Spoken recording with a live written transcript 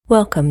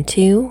Welcome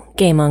to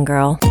Game On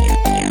Girl.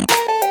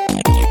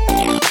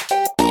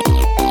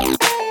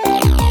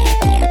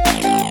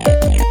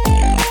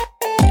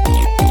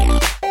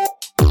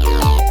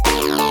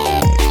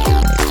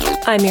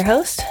 I'm your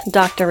host,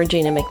 Dr.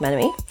 Regina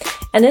McMenemy,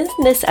 and in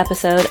this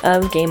episode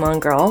of Game On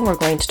Girl, we're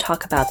going to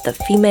talk about the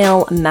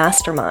female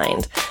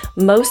mastermind,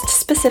 most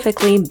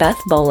specifically Beth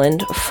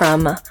Boland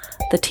from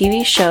the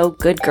TV show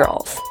Good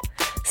Girls.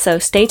 So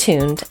stay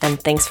tuned, and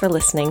thanks for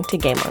listening to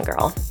Game On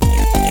Girl.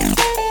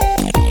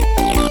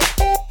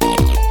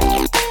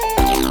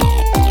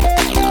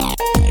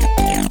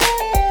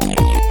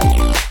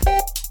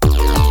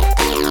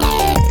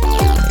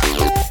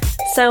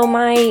 So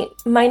my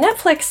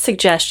Netflix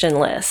suggestion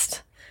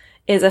list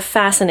is a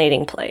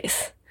fascinating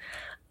place.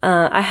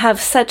 I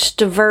have such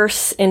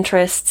diverse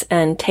interests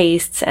and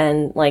tastes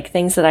and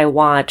things that I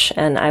watch,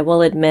 and I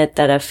will admit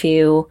that a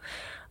few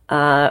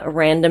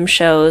random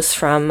shows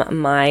from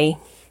my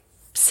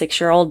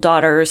 6-year-old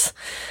daughter's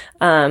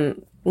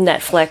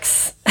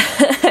Netflix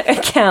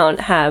account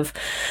have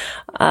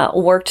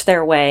worked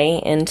their way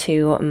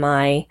into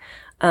my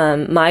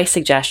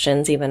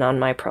suggestions, even on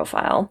my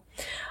profile.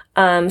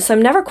 So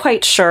I'm never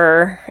quite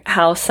sure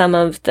how some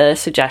of the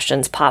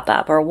suggestions pop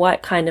up or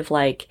what kind of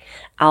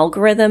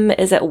algorithm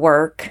is at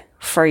work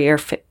for your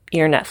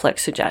Netflix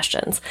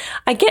suggestions.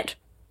 I get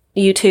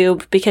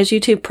YouTube because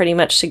YouTube pretty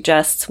much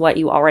suggests what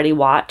you already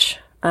watch,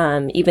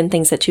 even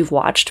things that you've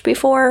watched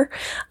before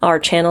or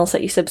channels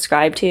that you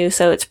subscribe to.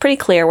 So it's pretty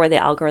clear where the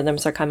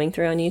algorithms are coming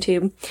through on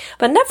YouTube.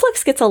 But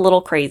Netflix gets a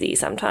little crazy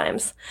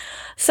sometimes.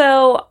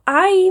 So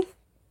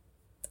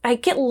I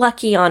get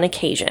lucky on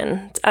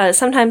occasion.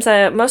 Sometimes,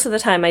 most of the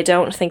time, I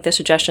don't think the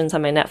suggestions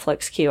on my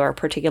Netflix queue are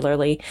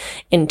particularly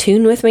in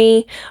tune with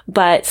me,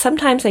 but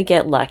sometimes I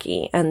get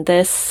lucky, and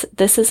this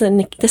is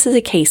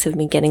a case of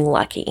me getting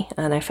lucky.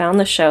 And I found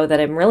the show that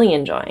I'm really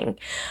enjoying.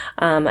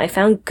 I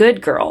found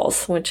Good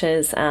Girls, which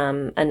is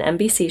an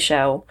NBC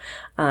show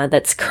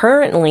that's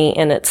currently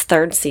in its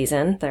 3rd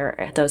season.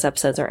 Those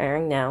episodes are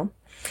airing now.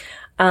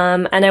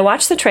 And I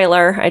watched the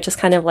trailer. I just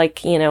kind of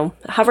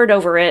hovered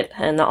over it,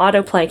 and the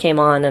autoplay came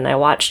on, and I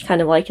watched kind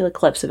of the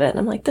clips of it, and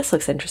I'm like, this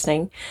looks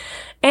interesting.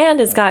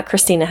 And it's got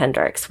Christina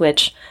Hendricks,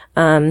 which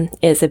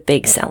is a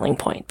big selling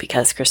point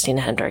because Christina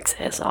Hendricks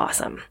is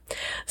awesome.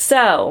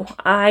 So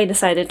I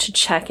decided to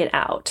check it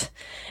out.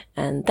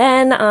 And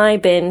then I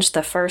binged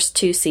the first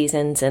 2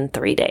 seasons in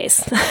 3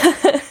 days.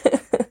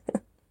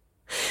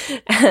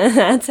 And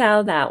that's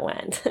how that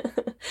went.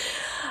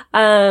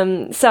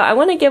 So I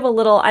want to give a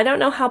little, I don't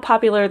know how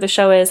popular the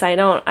show is. I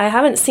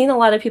haven't seen a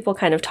lot of people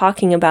kind of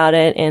talking about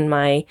it in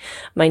my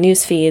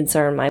news feeds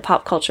or my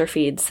pop culture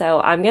feeds.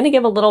 So I'm going to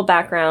give a little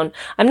background.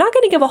 I'm not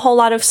going to give a whole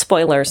lot of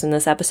spoilers in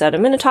this episode.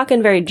 I'm going to talk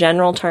in very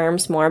general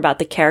terms more about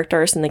the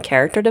characters and the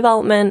character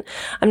development.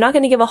 I'm not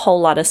going to give a whole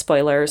lot of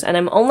spoilers, and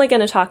I'm only going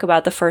to talk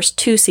about the first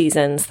 2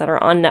 seasons that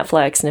are on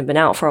Netflix and have been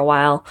out for a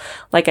while.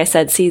 Like I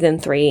said, season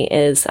 3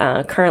 is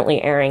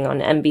currently airing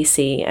on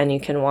NBC, and you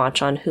can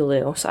watch on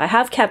Hulu. So I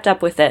have kept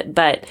up with it,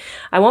 but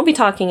I won't be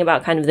talking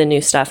about kind of the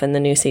new stuff in the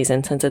new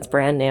season since it's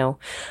brand new.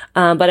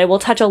 But I will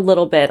touch a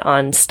little bit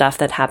on stuff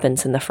that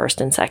happens in the 1st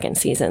and 2nd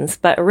seasons,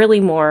 but really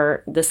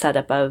more the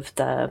setup of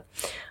the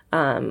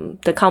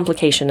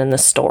complication in the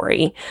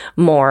story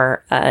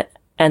more,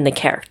 and the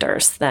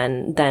characters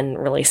than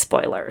really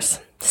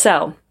spoilers.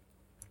 So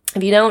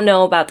if you don't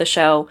know about the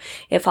show,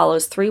 it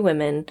follows 3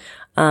 women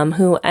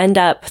who end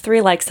up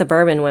 3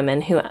 suburban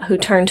women who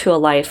turn to a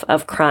life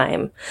of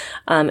crime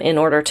in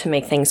order to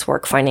make things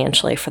work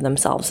financially for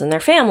themselves and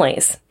their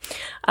families.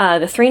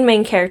 The 3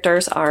 main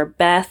characters are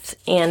Beth,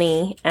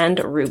 Annie,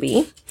 and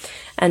Ruby.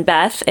 And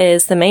Beth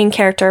is the main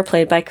character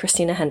played by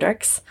Christina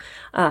Hendricks.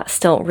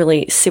 Still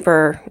really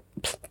super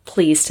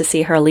pleased to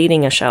see her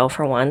leading a show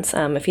for once.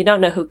 If you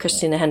don't know who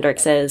Christina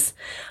Hendricks is,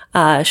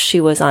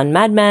 she was on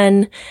Mad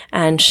Men,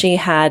 and she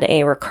had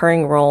a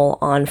recurring role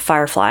on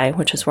Firefly,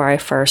 which is where I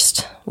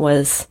first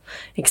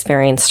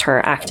experienced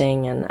her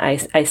acting, and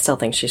I still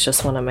think she's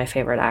just one of my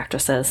favorite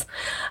actresses.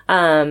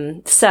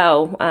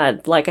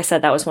 So like I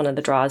said, that was one of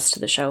the draws to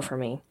the show for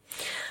me.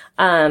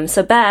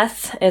 So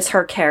Beth is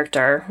her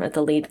character,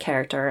 the lead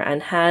character,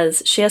 and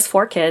she has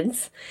 4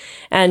 kids,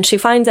 and she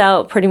finds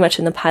out pretty much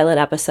in the pilot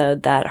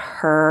episode that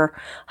her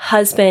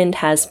husband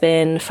has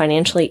been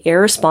financially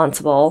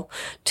irresponsible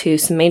to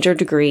some major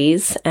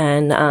degrees,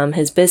 and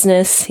his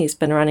business, he's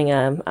been running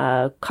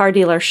a car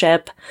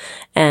dealership,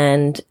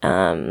 and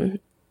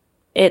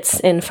it's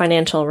in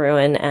financial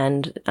ruin,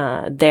 and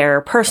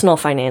their personal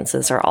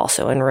finances are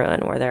also in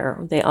ruin, where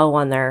they owe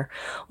on their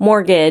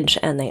mortgage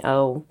and they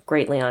owe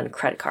greatly on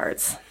credit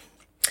cards.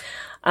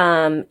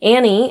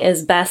 Annie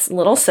is Beth's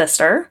little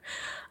sister.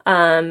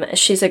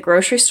 She's a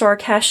grocery store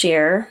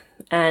cashier,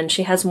 and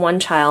she has 1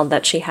 child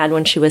that she had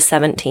when she was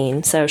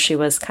 17. So she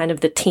was kind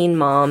of the teen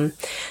mom.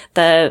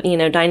 The,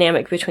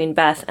 dynamic between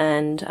Beth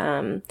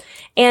and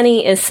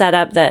Annie is set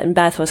up that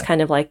Beth was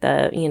kind of like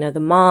the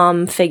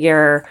mom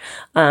figure,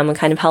 and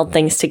kind of held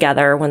things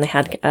together when they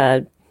had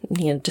a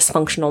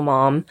dysfunctional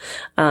mom,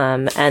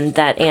 and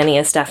that Annie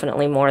is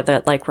definitely more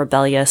the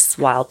rebellious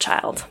wild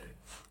child.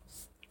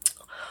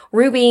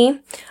 Ruby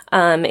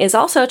is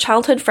also a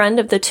childhood friend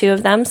of the two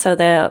of them,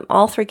 so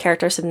all three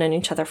characters have known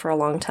each other for a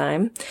long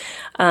time.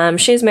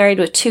 She's married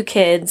with two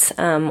kids,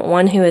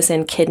 one who is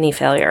in kidney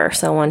failure,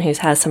 so one who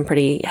has some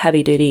pretty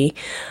heavy-duty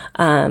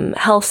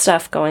health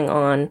stuff going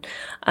on.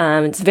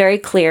 It's very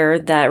clear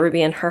that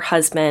Ruby and her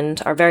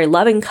husband are a very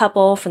loving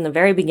couple from the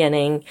very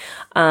beginning,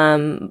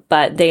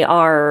 but they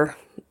are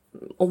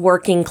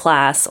working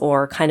class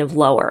or kind of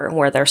lower,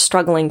 where they're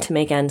struggling to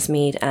make ends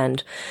meet,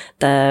 and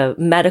the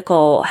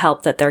medical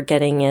help that they're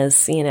getting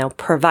is,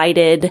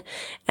 provided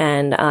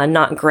and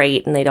not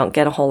great, and they don't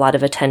get a whole lot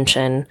of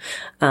attention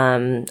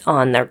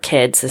on their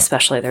kids,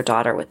 especially their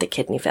daughter with the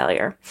kidney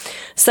failure.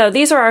 So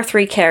these are our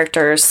three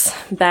characters,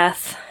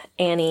 Beth,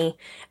 Annie,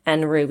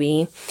 and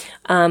Ruby,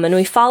 and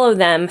we follow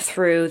them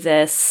through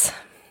this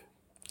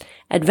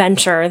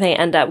adventure they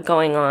end up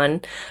going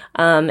on.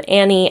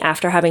 Annie,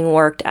 after having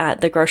worked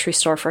at the grocery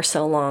store for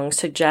so long,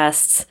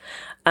 suggests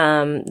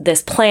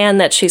this plan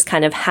that she's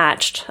kind of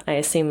hatched, I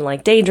assume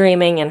like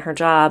daydreaming in her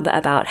job,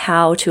 about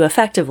how to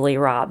effectively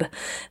rob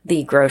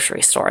the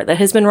grocery store that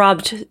has been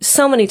robbed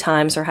so many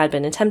times, or had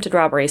been attempted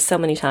robberies so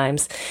many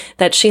times,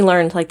 that she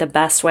learned like the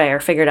best way, or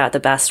figured out the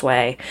best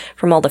way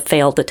from all the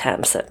failed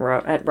attempts at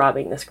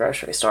robbing this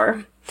grocery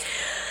store.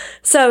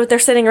 So they're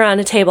sitting around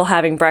a table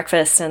having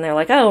breakfast, and they're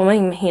like,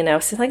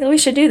 she's like, we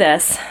should do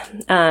this.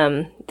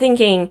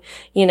 Thinking,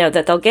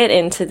 that they'll get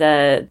into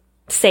the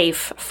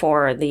safe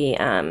for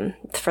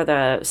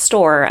the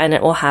store, and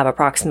it will have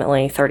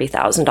approximately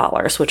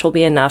 $30,000, which will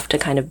be enough to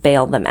kind of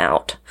bail them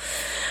out.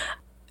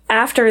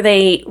 After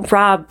they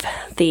rob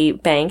the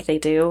bank,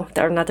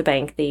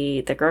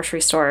 the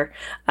grocery store,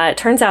 it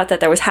turns out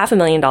that there was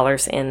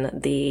 $500,000 in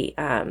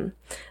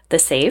the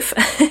safe.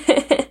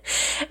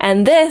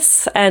 And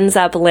this ends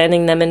up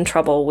landing them in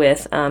trouble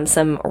with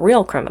some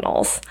real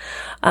criminals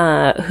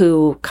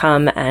who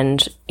come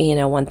and,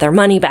 want their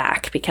money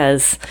back,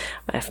 because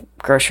a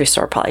grocery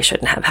store probably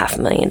shouldn't have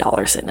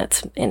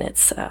 $500,000 in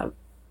its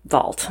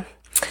vault.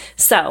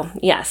 So,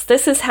 yes,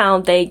 this is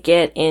how they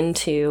get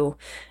into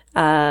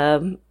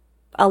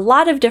a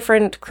lot of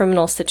different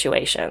criminal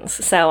situations.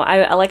 So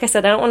like I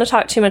said, I don't want to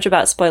talk too much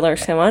about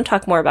spoilers. I want to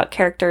talk more about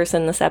characters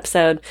in this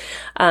episode.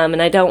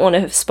 And I don't want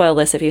to spoil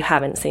this if you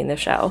haven't seen the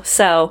show.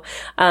 So,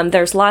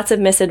 there's lots of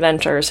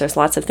misadventures. There's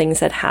lots of things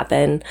that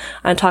happen.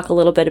 I'll talk a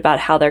little bit about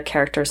how their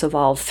characters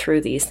evolve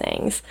through these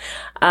things.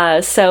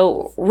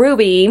 So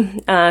Ruby,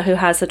 who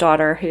has a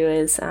daughter who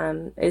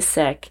is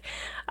sick,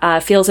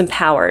 feels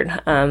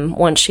empowered.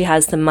 Once she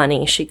has the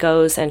money, she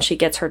goes and she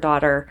gets her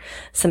daughter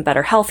some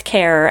better health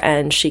care,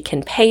 and she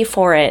can pay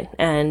for it.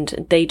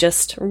 And they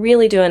just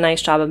really do a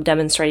nice job of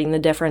demonstrating the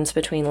difference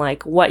between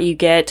like what you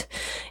get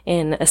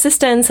in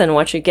assistance and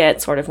what you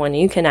get sort of when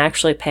you can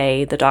actually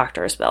pay the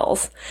doctor's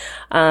bills.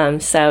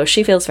 So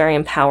she feels very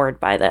empowered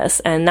by this.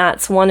 And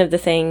that's one of the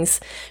things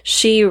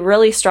she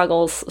really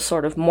struggles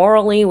sort of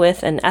morally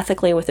with and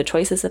ethically with the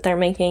choices that they're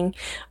making.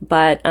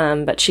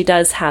 But she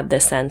does have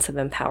this sense of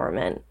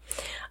empowerment.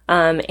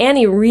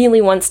 Annie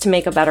really wants to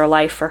make a better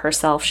life for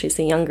herself. She's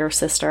the younger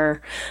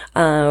sister,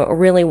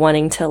 really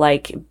wanting to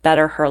like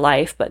better her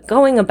life, but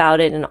going about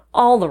it in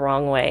all the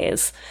wrong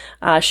ways.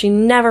 She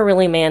never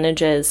really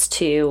manages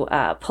to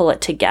pull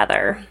it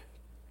together.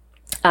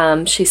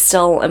 She's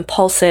still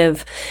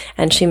impulsive,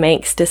 and she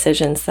makes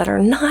decisions that are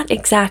not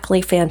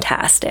exactly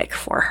fantastic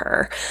for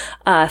her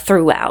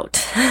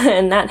throughout,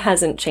 and that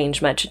hasn't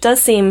changed much. It does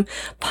seem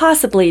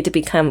possibly to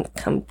be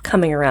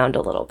coming around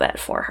a little bit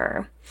for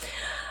her.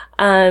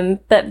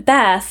 But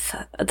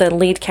Beth, the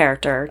lead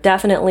character,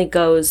 definitely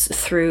goes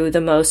through the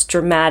most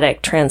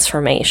dramatic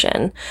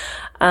transformation.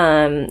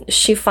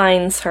 She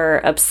finds her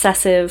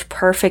obsessive,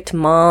 perfect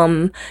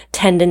mom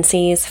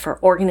tendencies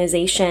for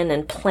organization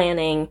and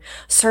planning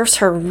serves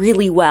her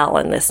really well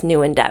in this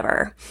new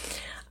endeavor.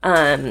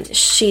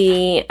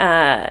 She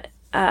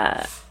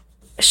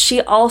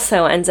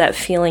also ends up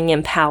feeling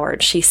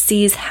empowered. She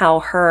sees how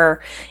her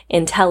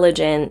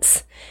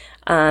intelligence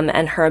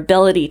and her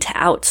ability to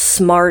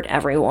outsmart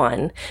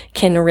everyone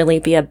can really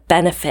be a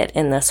benefit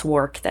in this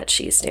work that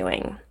she's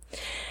doing.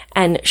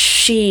 And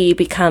she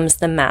becomes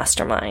the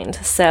mastermind.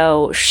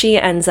 So she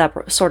ends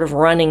up sort of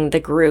running the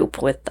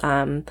group with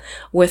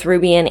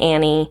Ruby and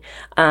Annie,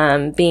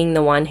 being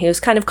the one who's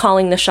kind of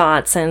calling the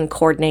shots and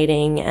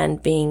coordinating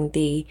and being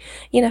the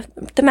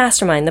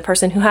mastermind, the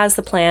person who has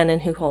the plan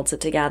and who holds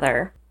it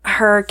together.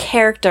 Her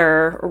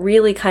character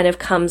really kind of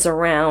comes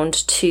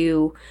around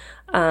to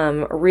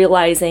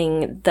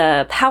realizing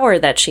the power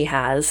that she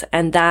has,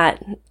 and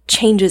that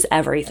changes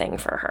everything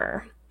for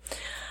her.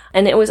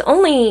 And it was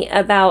only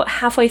about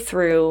halfway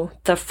through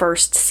the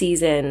first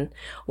season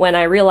when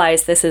I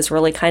realized this is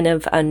really kind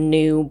of a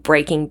new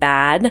Breaking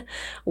Bad,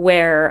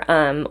 where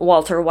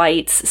Walter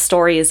White's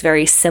story is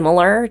very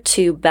similar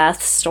to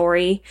Beth's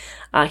story.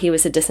 He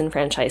was a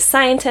disenfranchised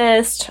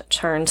scientist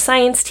turned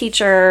science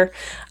teacher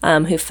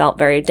who felt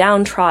very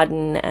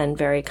downtrodden and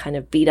very kind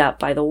of beat up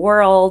by the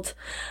world.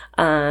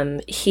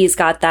 He's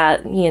got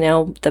that,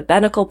 the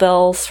medical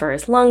bills for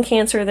his lung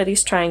cancer that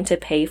he's trying to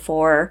pay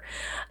for.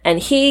 And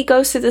he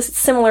goes through this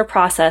similar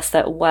process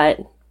that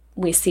what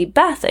we see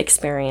Beth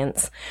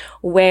experience,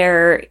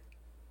 where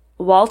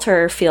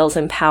Walter feels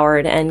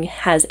empowered and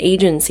has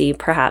agency,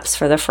 perhaps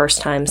for the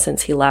first time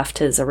since he left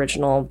his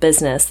original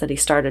business that he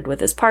started with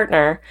his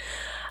partner.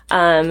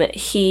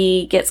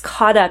 He gets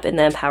caught up in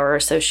the power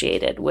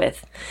associated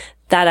with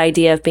that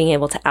idea of being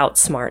able to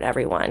outsmart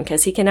everyone,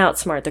 because he can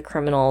outsmart the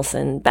criminals,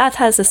 and Beth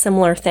has a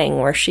similar thing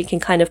where she can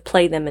kind of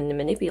play them and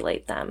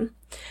manipulate them.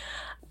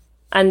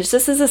 And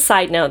just as a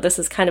side note, this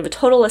is kind of a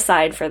total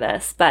aside for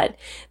this, but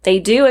they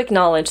do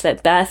acknowledge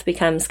that Beth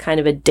becomes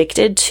kind of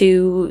addicted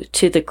to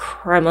the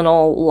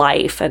criminal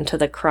life and to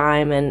the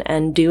crime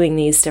and doing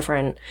these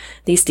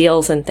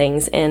deals and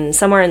things. And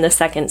somewhere in the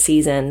second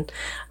season,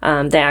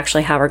 they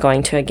actually have her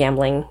going to a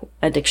gambling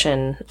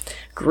addiction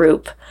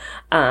group,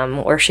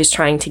 where she's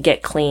trying to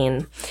get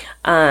clean.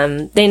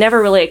 They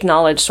never really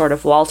acknowledge sort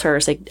of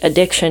Walter's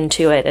addiction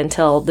to it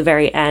until the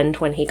very end,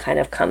 when he kind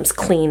of comes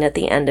clean at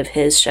the end of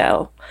his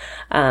show.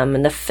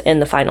 In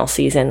the final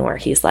season, where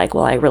he's like,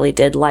 well, I really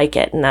did like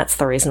it, and that's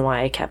the reason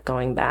why I kept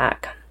going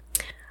back.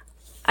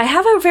 I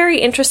have a very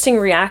interesting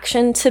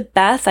reaction to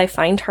Beth. I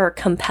find her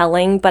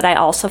compelling, but I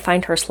also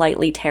find her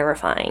slightly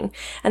terrifying.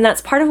 And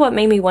that's part of what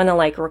made me want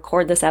to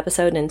record this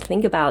episode and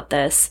think about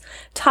this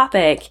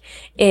topic.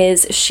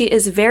 Is she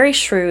is very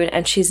shrewd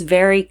and she's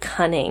very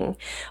cunning.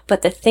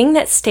 But the thing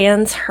that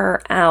stands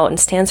her out and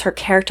stands her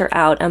character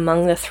out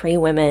among the three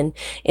women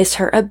is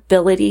her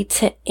ability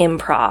to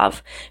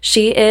improv.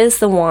 She is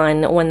the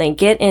one, when they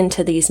get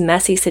into these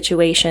messy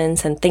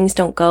situations and things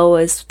don't go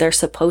as they're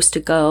supposed to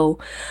go,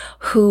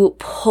 who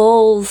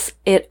pulls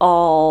it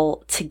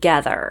all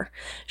together.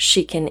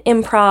 She can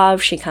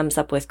improv. She comes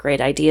up with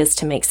great ideas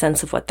to make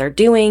sense of what they're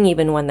doing,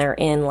 even when they're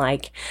in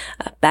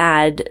a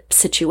bad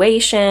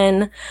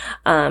situation.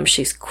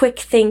 She's quick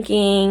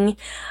thinking,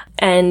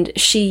 and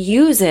she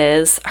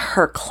uses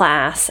her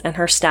class and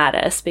her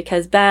status,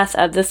 because Beth,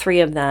 of the three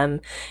of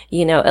them,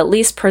 at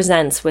least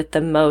presents with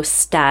the most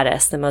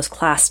status, the most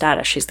class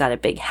status. She's got a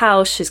big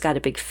house. She's got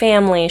a big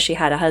family. She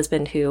had a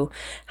husband who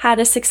had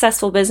a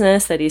successful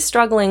business that he's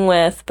struggling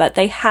with, but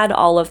they had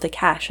all of the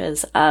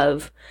caches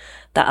of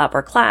the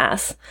upper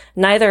class.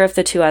 Neither of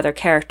the two other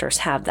characters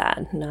have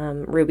that.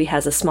 Ruby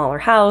has a smaller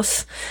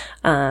house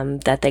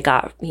that they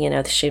got,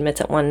 she admits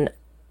at one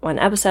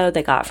episode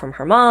they got from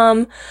her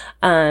mom.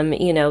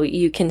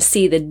 You can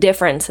see the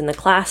difference in the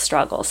class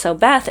struggle. So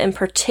Beth in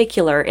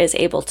particular is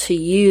able to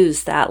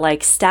use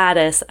that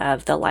status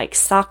of the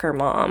soccer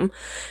mom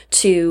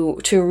to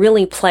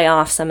really play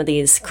off some of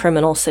these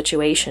criminal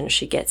situations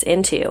she gets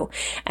into.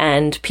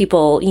 And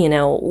people,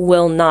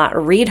 will not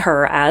read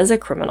her as a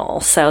criminal.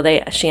 So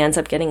she ends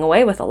up getting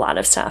away with a lot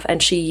of stuff.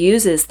 And she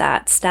uses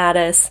that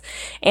status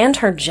and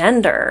her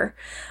gender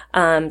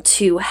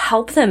to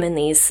help them in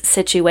these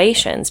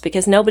situations,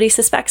 because nobody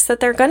suspects that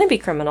they're going to be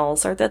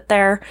criminals or that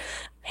they're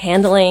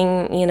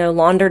handling,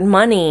 laundered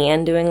money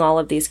and doing all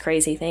of these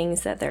crazy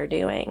things that they're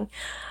doing.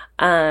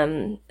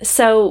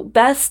 So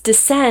Beth's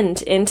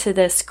descent into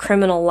this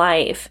criminal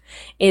life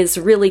is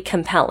really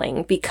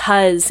compelling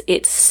because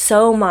it's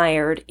so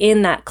mired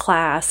in that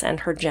class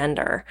and her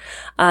gender.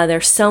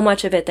 There's so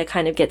much of it that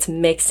kind of gets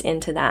mixed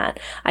into that.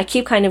 I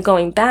keep kind of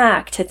going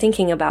back to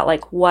thinking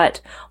about what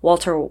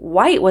Walter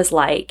White was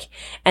like,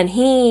 and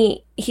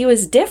he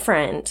was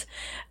different.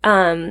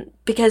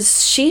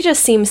 Because she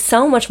just seems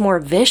so much more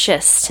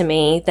vicious to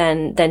me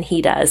than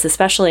he does,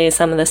 especially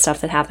some of the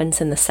stuff that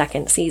happens in the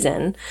second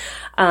season.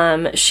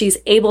 She's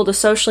able to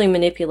socially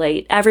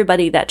manipulate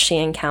everybody that she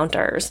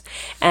encounters,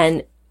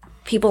 and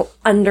people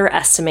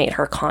underestimate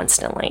her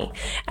constantly.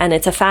 And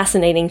it's a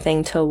fascinating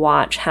thing to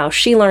watch how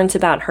she learns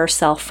about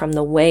herself from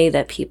the way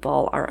that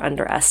people are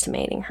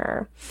underestimating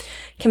her.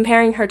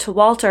 Comparing her to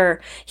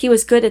Walter, he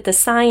was good at the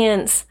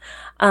science,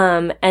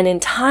 and in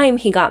time,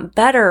 he got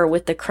better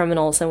with the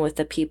criminals and with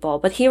the people,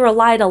 but he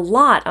relied a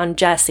lot on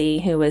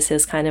Jesse, who was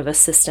his kind of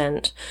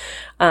assistant,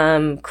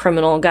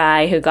 criminal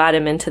guy who got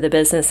him into the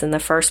business in the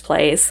first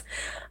place,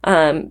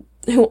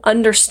 who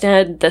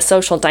understood the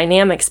social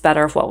dynamics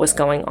better of what was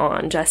going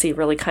on. Jesse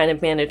really kind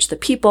of managed the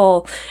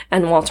people,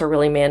 and Walter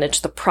really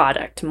managed the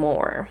product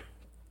more.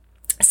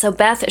 So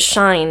Beth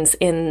shines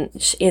in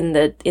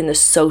the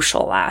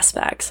social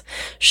aspects.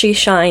 She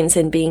shines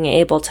in being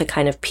able to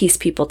kind of piece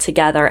people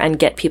together and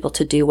get people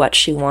to do what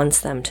she wants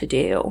them to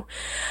do.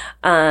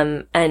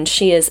 And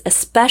she is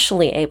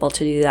especially able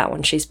to do that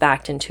when she's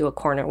backed into a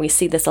corner. We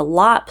see this a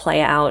lot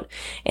play out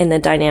in the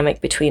dynamic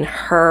between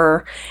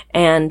her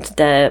and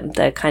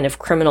the kind of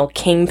criminal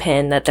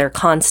kingpin that they're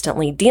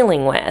constantly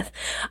dealing with.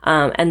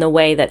 And the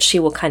way that she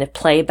will kind of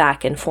play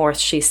back and forth.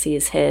 She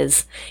sees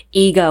his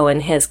ego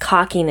and his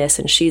cockiness,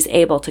 and she's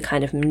able to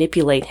kind of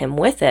manipulate him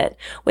with it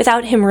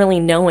without him really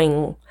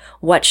knowing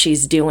what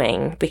she's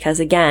doing. Because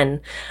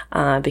again,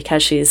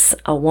 because she's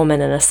a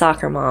woman and a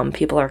soccer mom,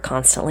 people are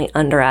constantly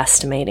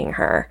underestimating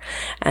her.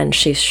 And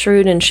she's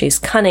shrewd and she's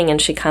cunning,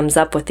 and she comes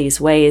up with these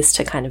ways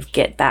to kind of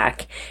get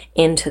back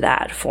into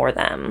that for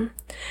them.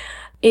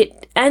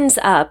 It ends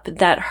up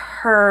that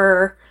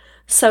her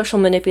social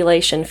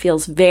manipulation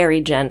feels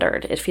very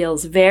gendered. It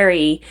feels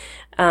very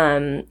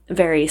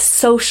very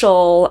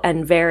social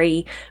and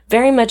very,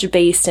 very much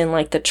based in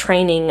like the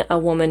training a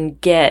woman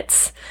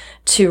gets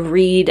to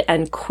read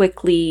and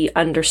quickly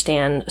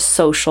understand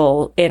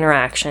social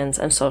interactions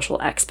and social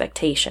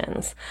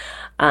expectations,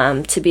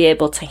 to be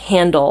able to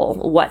handle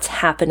what's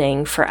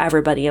happening for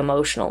everybody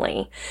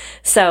emotionally.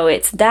 So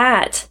it's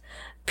that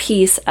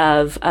piece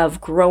of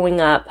growing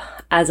up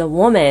as a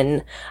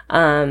woman,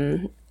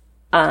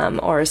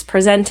 or as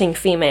presenting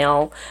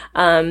female,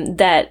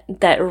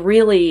 that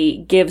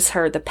really gives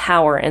her the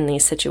power in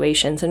these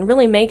situations and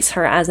really makes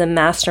her as a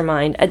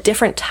mastermind, a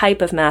different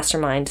type of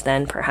mastermind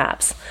than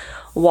perhaps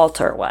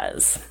Walter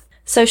was.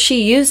 So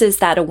she uses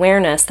that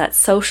awareness, that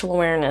social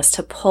awareness,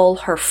 to pull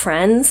her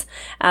friends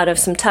out of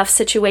some tough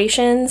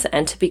situations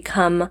and to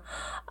become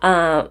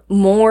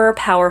more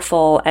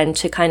powerful and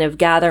to kind of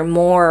gather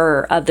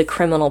more of the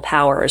criminal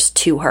powers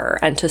to her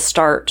and to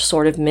start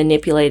sort of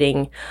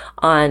manipulating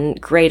on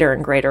greater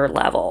and greater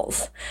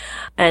levels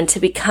and to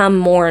become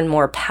more and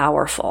more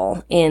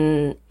powerful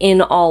in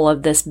all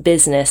of this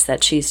business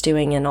that she's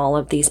doing, in all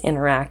of these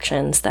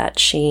interactions that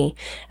she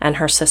and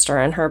her sister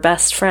and her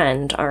best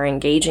friend are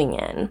engaging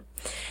in.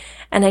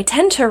 And I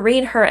tend to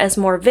read her as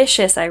more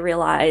vicious, I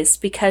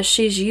realized, because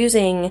she's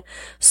using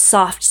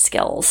soft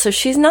skills. So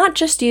she's not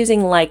just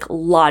using like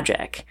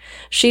logic.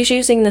 She's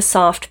using the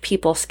soft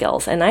people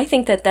skills. And I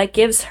think that that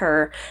gives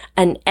her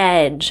an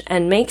edge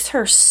and makes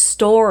her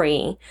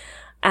story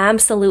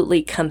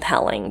absolutely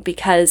compelling,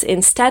 because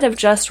instead of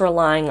just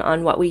relying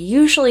on what we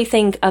usually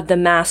think of the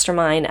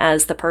mastermind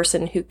as the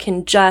person who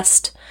can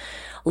just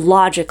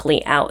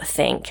logically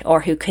outthink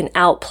or who can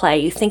outplay.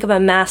 You think of a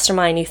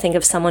mastermind, you think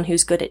of someone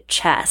who's good at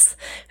chess,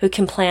 who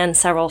can plan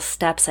several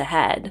steps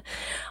ahead.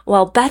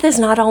 Well, Beth is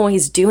not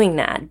always doing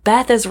that.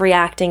 Beth is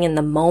reacting in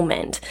the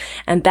moment,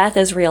 and Beth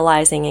is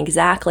realizing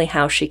exactly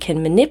how she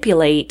can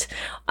manipulate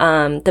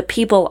the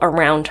people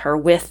around her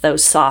with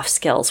those soft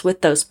skills,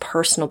 with those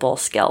personable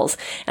skills,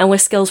 and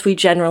with skills we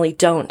generally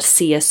don't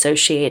see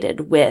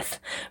associated with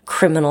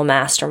criminal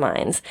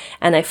masterminds.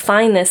 And I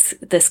find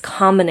this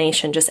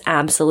combination just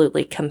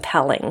absolutely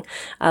compelling,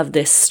 of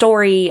this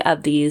story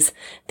of these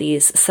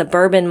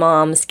suburban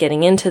moms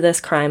getting into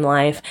this crime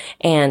life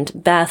and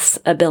Beth's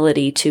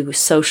ability to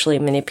socially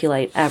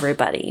manipulate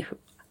everybody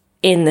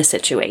in the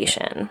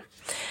situation.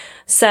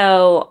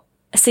 So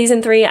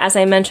season 3, as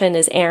I mentioned,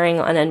 is airing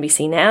on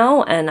NBC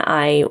Now, and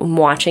I'm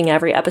watching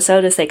every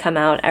episode as they come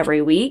out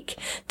every week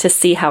to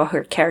see how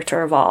her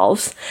character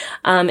evolves.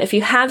 If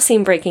you have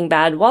seen Breaking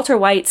Bad, Walter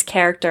White's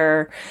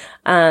character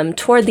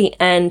toward the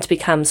end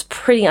becomes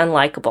pretty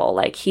unlikable.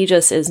 Like, he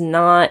just is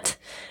not...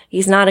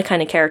 He's not a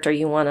kind of character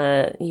you want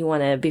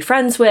to be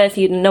friends with.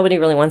 Nobody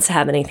really wants to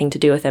have anything to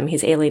do with him.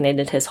 He's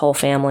alienated his whole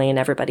family and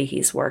everybody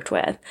he's worked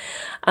with.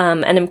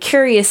 And I'm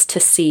curious to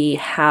see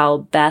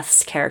how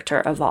Beth's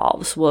character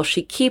evolves. Will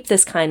she keep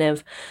this kind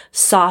of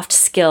soft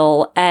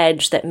skill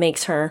edge that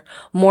makes her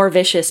more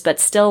vicious but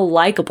still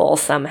likable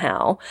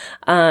somehow?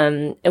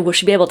 And will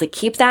she be able to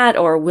keep that,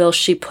 or will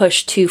she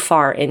push too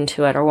far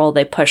into it, or will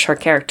they push her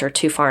character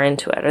too far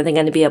into it? Are they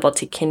going to be able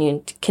to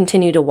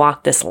continue to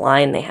walk this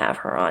line they have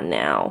her on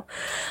now?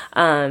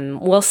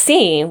 We'll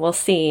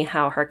see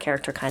how her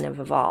character kind of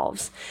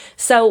evolves.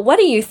 So what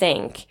do you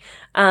think?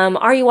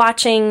 Are you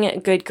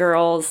watching Good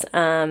Girls?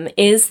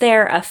 Is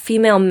there a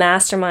female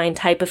mastermind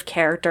type of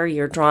character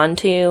you're drawn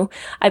to?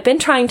 I've been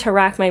trying to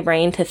rack my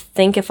brain to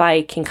think if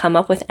I can come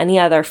up with any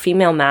other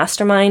female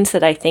masterminds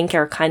that I think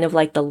are kind of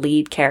like the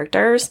lead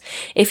characters.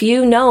 If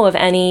you know of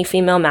any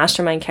female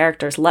mastermind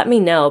characters, let me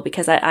know,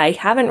 because I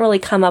haven't really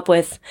come up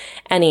with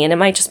any, and it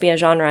might just be a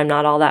genre I'm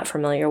not all that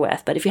familiar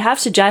with. But if you have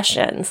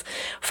suggestions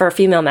for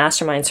female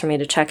masterminds for me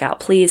to check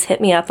out, please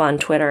hit me up on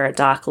Twitter at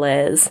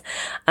DocLiz,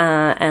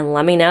 and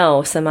let me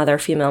know some other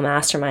female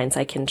masterminds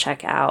I can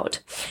check out.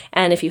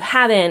 And if you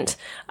haven't,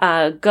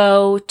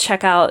 go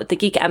check out the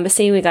Geek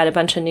Embassy. We got a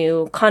bunch of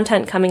new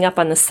content coming up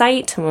on the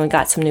site, and we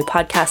got some new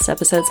podcast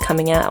episodes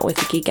coming out with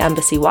the Geek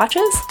Embassy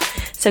Watches.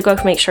 So go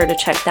make sure to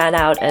check that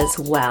out as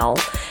well.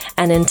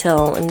 And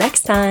until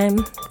next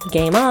time,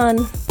 game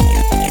on.